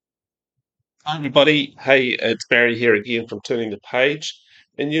Hi everybody. Hey, it's Barry here again from Turning the Page.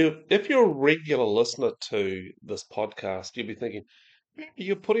 And if you're a regular listener to this podcast, you'll be thinking,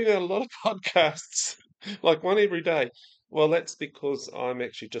 you're putting out a lot of podcasts, like one every day. Well, that's because I'm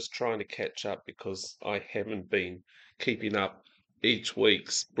actually just trying to catch up because I haven't been keeping up each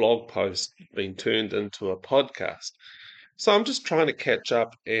week's blog post being turned into a podcast. So I'm just trying to catch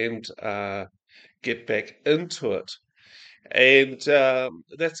up and get back into it. And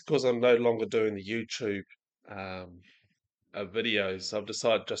that's because I'm no longer doing the YouTube um, videos. I've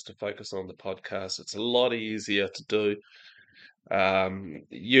decided just to focus on the podcast. It's a lot easier to do.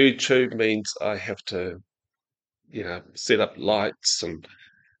 YouTube means I have to, set up lights and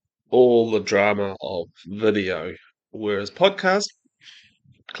all the drama of video. Whereas podcast,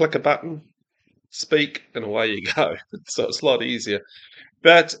 click a button, speak, and away you go. So it's a lot easier.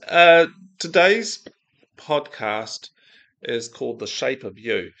 But today's podcast is called The Shape of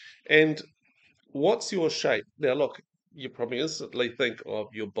You. And what's your shape? Now, look, you probably instantly think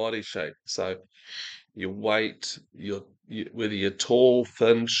of your body shape. So your weight, whether you're tall,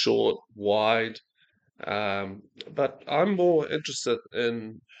 thin, short, wide. Um, but I'm more interested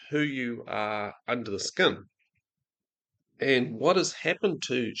in who you are under the skin and what has happened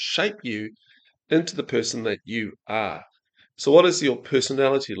to shape you into the person that you are. So, what is your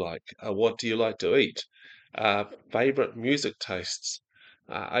personality like? What do you like to eat? Favorite music tastes?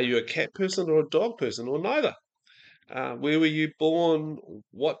 Are you a cat person or a dog person or neither? Where were you born?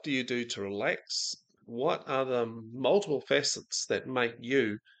 What do you do to relax? What are the multiple facets that make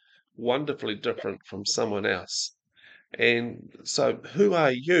you wonderfully different from someone else? And so, who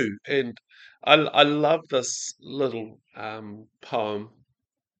are you? And I love this little poem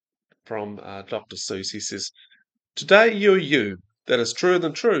from Dr. Seuss. He says, "Today you're you, that is truer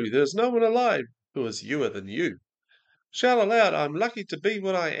than true. There's no one alive who is youer than you. Shout aloud, I'm lucky to be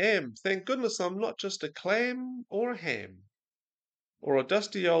what I am. Thank goodness I'm not just a clam or a ham, or a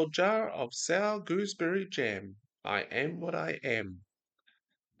dusty old jar of sour gooseberry jam. I am what I am.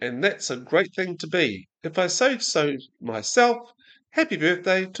 And that's a great thing to be. If I say so myself, happy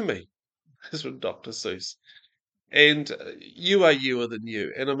birthday to me." This is from Dr. Seuss. And you are youer than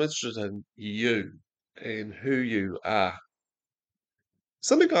you. And I'm interested in you and who you are.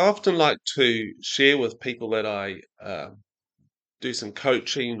 Something I often like to share with people that I do some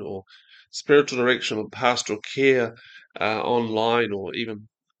coaching or spiritual direction or pastoral care online or even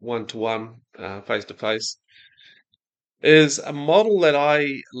one to one, face to face, is a model that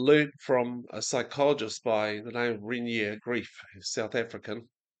I learned from a psychologist by the name of Renier Grief, who's South African,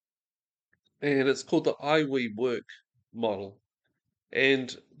 and it's called the I We Work model.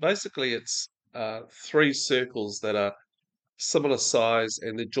 And basically, it's three circles that are similar size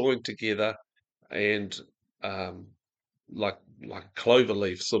and they're joined together and um, like like clover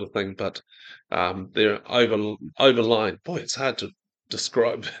leaf sort of thing, but they're overlined. Boy, it's hard to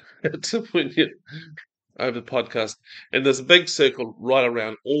describe it when you over the podcast. And there's a big circle right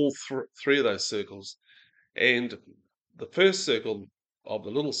around all three of those circles. And the first circle of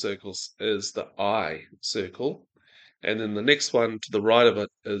the little circles is the I circle. And then the next one to the right of it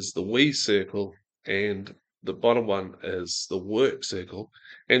is the we circle. And the bottom one is the work circle.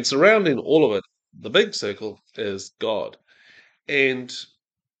 And surrounding all of it, the big circle is God. And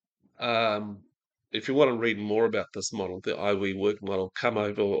um, if you want to read more about this model, the IWE work model, come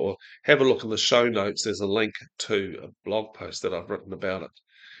over or have a look in the show notes. There's a link to a blog post that I've written about it.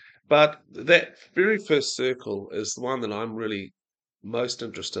 But that very first circle is the one that I'm really most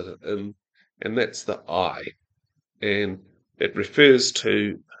interested in, and that's the I. And it refers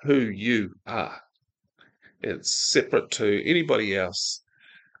to who you are. It's separate to anybody else.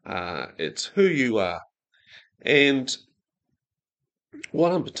 It's who you are. And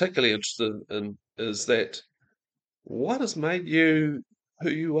what I'm particularly interested in is that what has made you who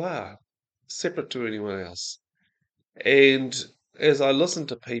you are, separate to anyone else? And as I listen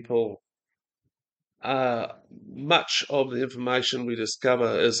to people, much of the information we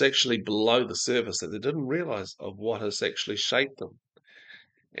discover is actually below the surface that they didn't realize of what has actually shaped them.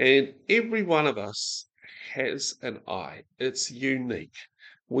 And every one of us has an I. It's unique.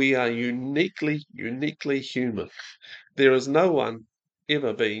 We are uniquely human. There is no one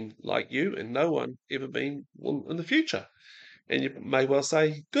ever been like you, and no one ever been in the future. And you may well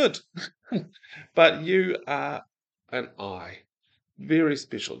say, good. But you are an I, very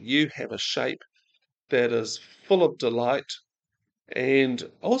special. You have a shape that is full of delight, and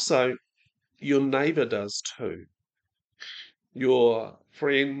also your neighbor does too. Your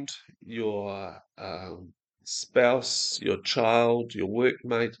friend, your spouse, your child, your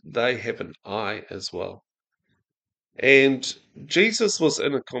workmate, they have an I as well. And Jesus was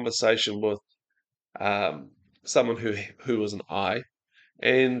in a conversation with someone who was an I,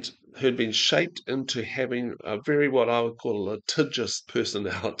 and who'd been shaped into having a very, what I would call, a litigious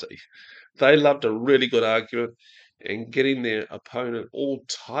personality. They loved a really good argument and getting their opponent all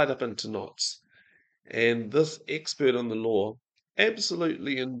tied up into knots. And this expert in the law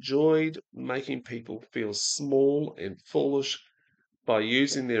absolutely enjoyed making people feel small and foolish by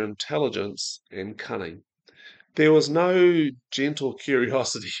using their intelligence and cunning. There was no gentle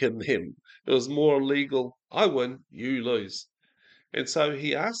curiosity in them. It was more legal, I win, you lose. And so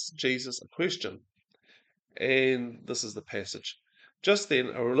he asked Jesus a question, and this is the passage. Just then,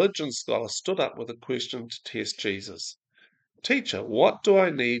 a religion scholar stood up with a question to test Jesus. Teacher, what do I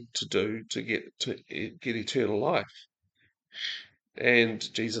need to do to get eternal life? And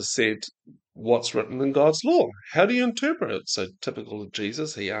Jesus said, what's written in God's law? How do you interpret it? So typical of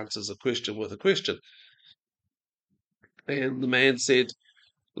Jesus, he answers a question with a question. And the man said,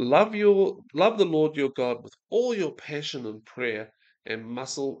 love the Lord your God with all your passion and prayer and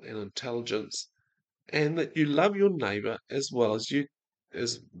muscle and intelligence, and that you love your neighbor as well as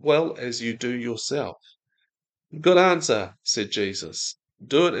you do yourself. Good answer, said Jesus.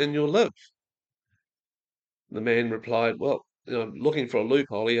 Do it and you'll live. The man replied, well, looking for a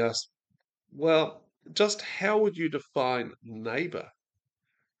loophole, he asked, well, just how would you define neighbor?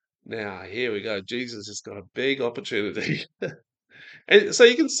 Now, here we go. Jesus has got a big opportunity. And so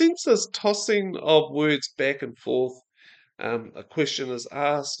you can sense this tossing of words back and forth. A question is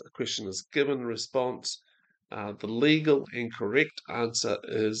asked, a question is given, response. The legal and correct answer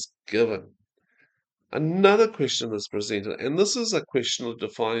is given. Another question is presented, and this is a question of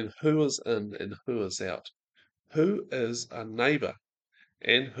defining who is in and who is out. Who is a neighbor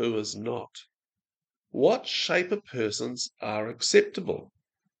and who is not? What shape of persons are acceptable?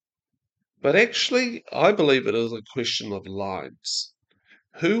 But actually, I believe it is a question of lines.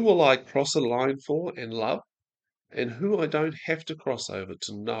 Who will I cross a line for and love, and who I don't have to cross over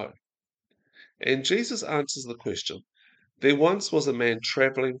to know? And Jesus answers the question. There once was a man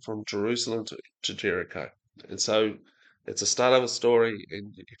traveling from Jerusalem to Jericho. And so it's a start of a story,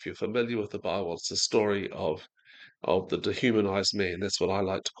 and if you're familiar with the Bible, it's a story of the dehumanized man. That's what I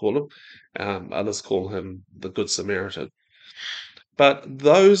like to call him. Others call him the Good Samaritan. But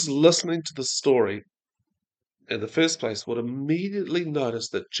those listening to the story in the first place would immediately notice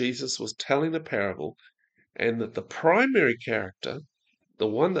that Jesus was telling a parable and that the primary character, the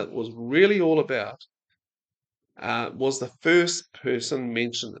one that was really all about, was the first person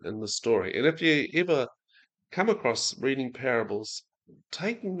mentioned in the story. And if you ever come across reading parables,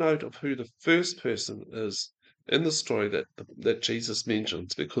 take note of who the first person is in the story that Jesus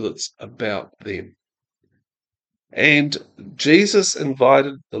mentions, because it's about them. And Jesus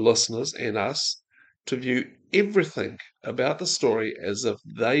invited the listeners and us to view everything about the story as if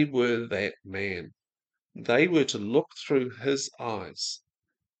they were that man. They were to look through his eyes.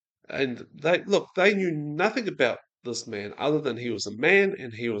 And they knew nothing about this man other than he was a man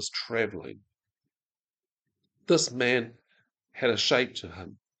and he was traveling. This man had a shape to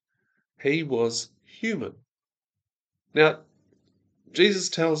him. He was human. Now, Jesus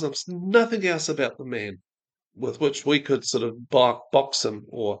tells us nothing else about the man with which we could sort of box him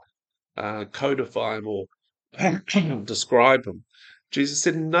or codify him or describe him. Jesus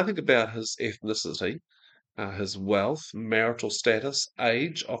said nothing about his ethnicity, his wealth, marital status,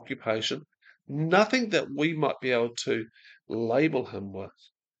 age, occupation, nothing that we might be able to label him with,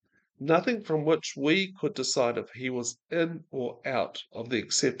 nothing from which we could decide if he was in or out of the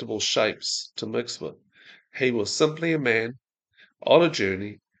acceptable shapes to mix with. He was simply a man on a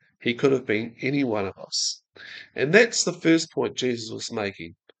journey. He could have been any one of us. And that's the first point Jesus was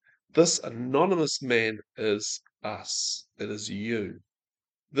making. This anonymous man is us. It is you.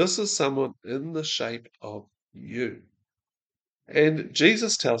 This is someone in the shape of you. And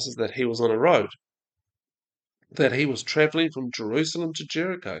Jesus tells us that he was on a road, that he was traveling from Jerusalem to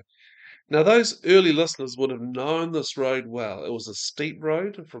Jericho. Now, those early listeners would have known this road well. It was a steep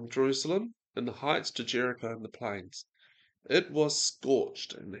road from Jerusalem in the heights to Jericho in the plains. It was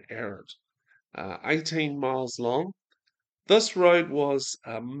scorched and arid, 18 miles long. This road was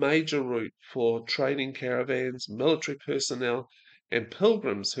a major route for trading caravans, military personnel, and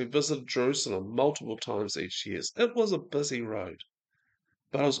pilgrims who visited Jerusalem multiple times each year. It was a busy road,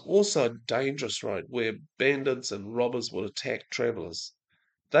 but it was also a dangerous road where bandits and robbers would attack travelers.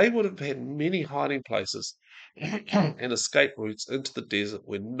 They would have had many hiding places and escape routes into the desert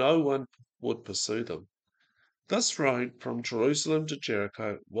where no one would pursue them. This road from Jerusalem to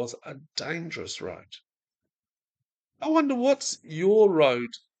Jericho was a dangerous road. I wonder what's your road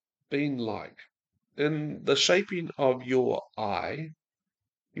been like? In the shaping of your I,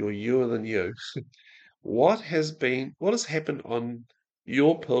 your you and you, what has happened on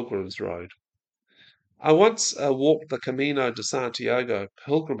your pilgrim's road? I once walked the Camino de Santiago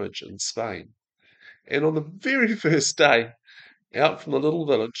pilgrimage in Spain, and on the very first day out from the little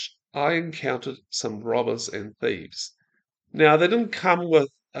village, I encountered some robbers and thieves. Now, they didn't come with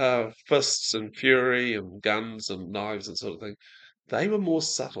fists and fury and guns and knives and sort of thing. They were more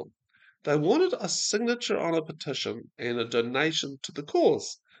subtle. They wanted a signature on a petition and a donation to the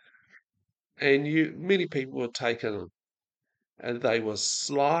cause. And many people were taken, and they were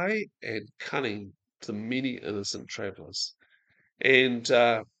sly and cunning to many innocent travellers. And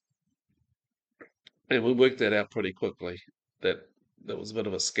and we worked that out pretty quickly. That that was a bit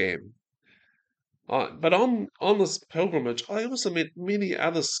of a scam. But on this pilgrimage, I also met many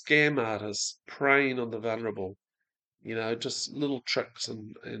other scam artists preying on the vulnerable. Just little tricks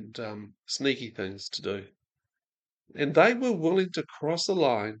and sneaky things to do. And they were willing to cross a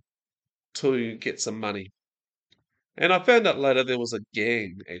line to get some money. And I found out later there was a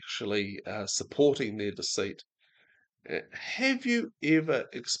gang actually supporting their deceit. Have you ever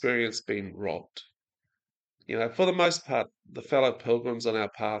experienced being robbed? For the most part, the fellow pilgrims on our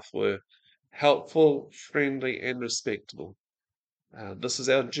path were helpful, friendly, and respectable. This is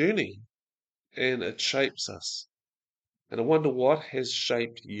our journey, and it shapes us. And I wonder what has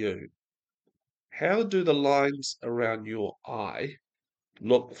shaped you. How do the lines around your eye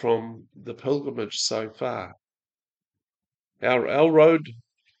look from the pilgrimage so far? Our road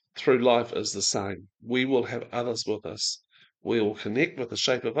through life is the same. We will have others with us. We will connect with the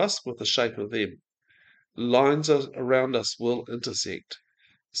shape of us with the shape of them. Lines around us will intersect.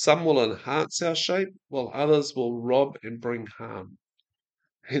 Some will enhance our shape, while others will rob and bring harm,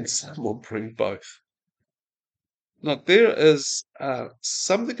 and some will bring both. Look, there is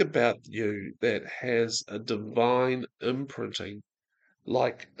something about you that has a divine imprinting,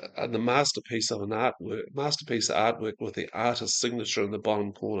 like the masterpiece of artwork with the artist's signature in the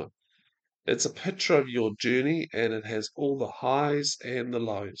bottom corner. It's a picture of your journey, and it has all the highs and the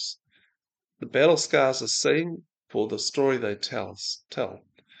lows. The battle scars are seen for the story they tell.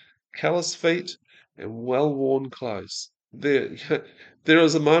 Calloused feet and well-worn clothes. There, there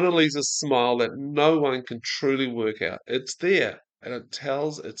is a Mona Lisa smile that no one can truly work out. It's there, and it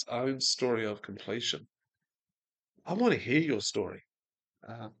tells its own story of completion. I want to hear your story.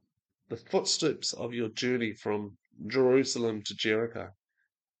 Uh, the footsteps of your journey from Jerusalem to Jericho.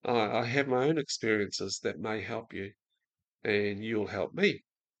 I have my own experiences that may help you, and you'll help me.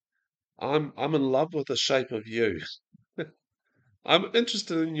 I'm in love with the shape of you. I'm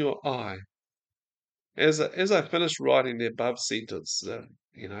interested in your eye. As I finished writing the above sentence, a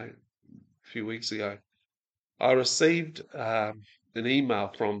few weeks ago, I received an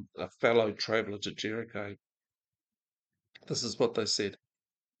email from a fellow traveller to Jericho. This is what they said.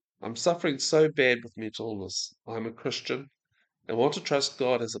 I'm suffering so bad with mental illness. I'm a Christian and want to trust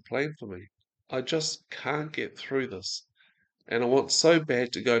God has a plan for me. I just can't get through this, and I want so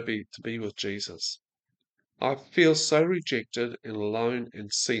bad to be with Jesus. I feel so rejected and alone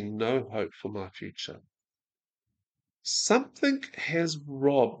and see no hope for my future. Something has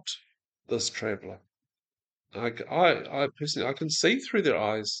robbed this traveller. I personally, I can see through their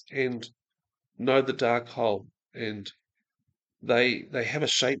eyes and know the dark hole, and they have a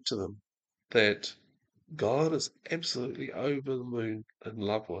shape to them that God is absolutely over the moon in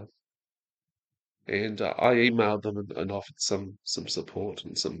love with. And I emailed them and offered some support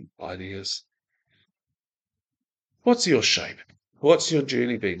and some ideas. What's your shape? What's your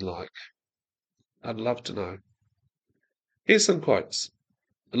journey been like? I'd love to know. Here's some quotes.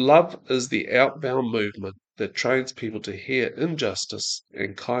 Love is the outbound movement that trains people to hear injustice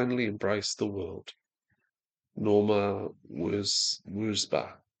and kindly embrace the world. Norma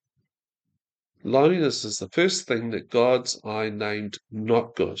Wurzbach. Loneliness is the first thing that God's eye named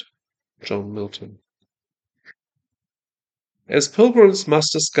not good. John Milton. As pilgrims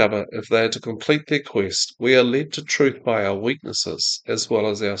must discover if they are to complete their quest, we are led to truth by our weaknesses as well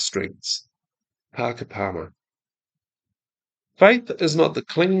as our strengths. Parker Palmer. Faith is not the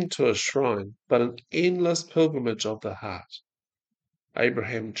clinging to a shrine, but an endless pilgrimage of the heart.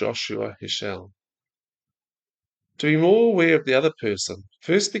 Abraham Joshua Heschel. To be more aware of the other person,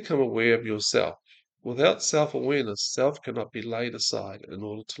 first become aware of yourself. Without self-awareness, self cannot be laid aside in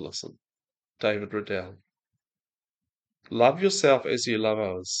order to listen. David Riddell. Love yourself as you love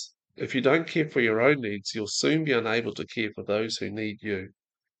others. If you don't care for your own needs, you'll soon be unable to care for those who need you.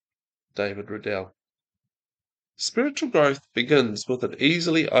 David Riddell. Spiritual growth begins with an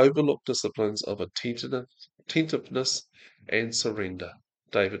easily overlooked disciplines of attentiveness and surrender.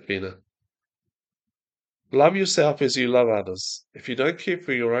 David Benner. Love yourself as you love others. If you don't care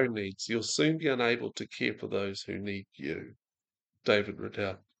for your own needs, you'll soon be unable to care for those who need you. David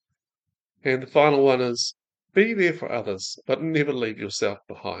Riddell. And the final one is be there for others, but never leave yourself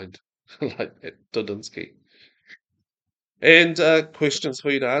behind, like that Dudinsky. And questions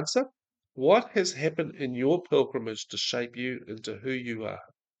for you to answer. What has happened in your pilgrimage to shape you into who you are?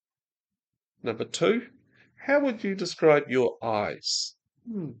 Number two, how would you describe your eyes?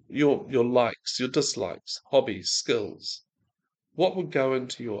 Your likes, your dislikes, hobbies, skills. What would go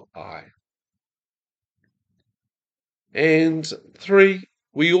into your eye? And three,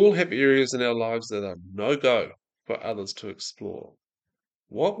 we all have areas in our lives that are no go for others to explore.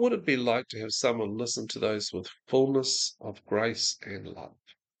 What would it be like to have someone listen to those with fullness of grace and love?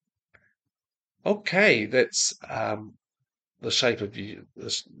 Okay, that's the shape of you.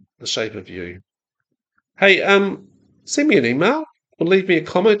 The shape of you. Hey, send me an email or leave me a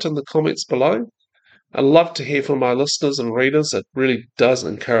comment in the comments below. I love to hear from my listeners and readers. It really does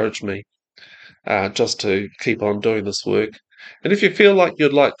encourage me just to keep on doing this work. And if you feel like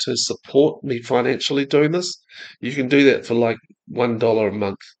you'd like to support me financially doing this, you can do that for like $1 a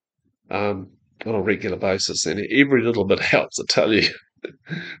month on a regular basis. And every little bit helps, I tell you,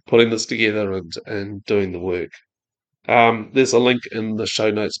 putting this together and doing the work. There's a link in the show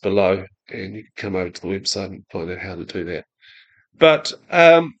notes below, and you can come over to the website and find out how to do that. But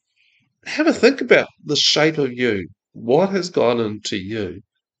have a think about the shape of you. What has gone into you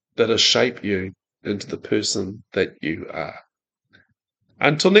that has shaped you into the person that you are?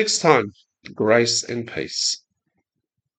 Until next time, grace and peace.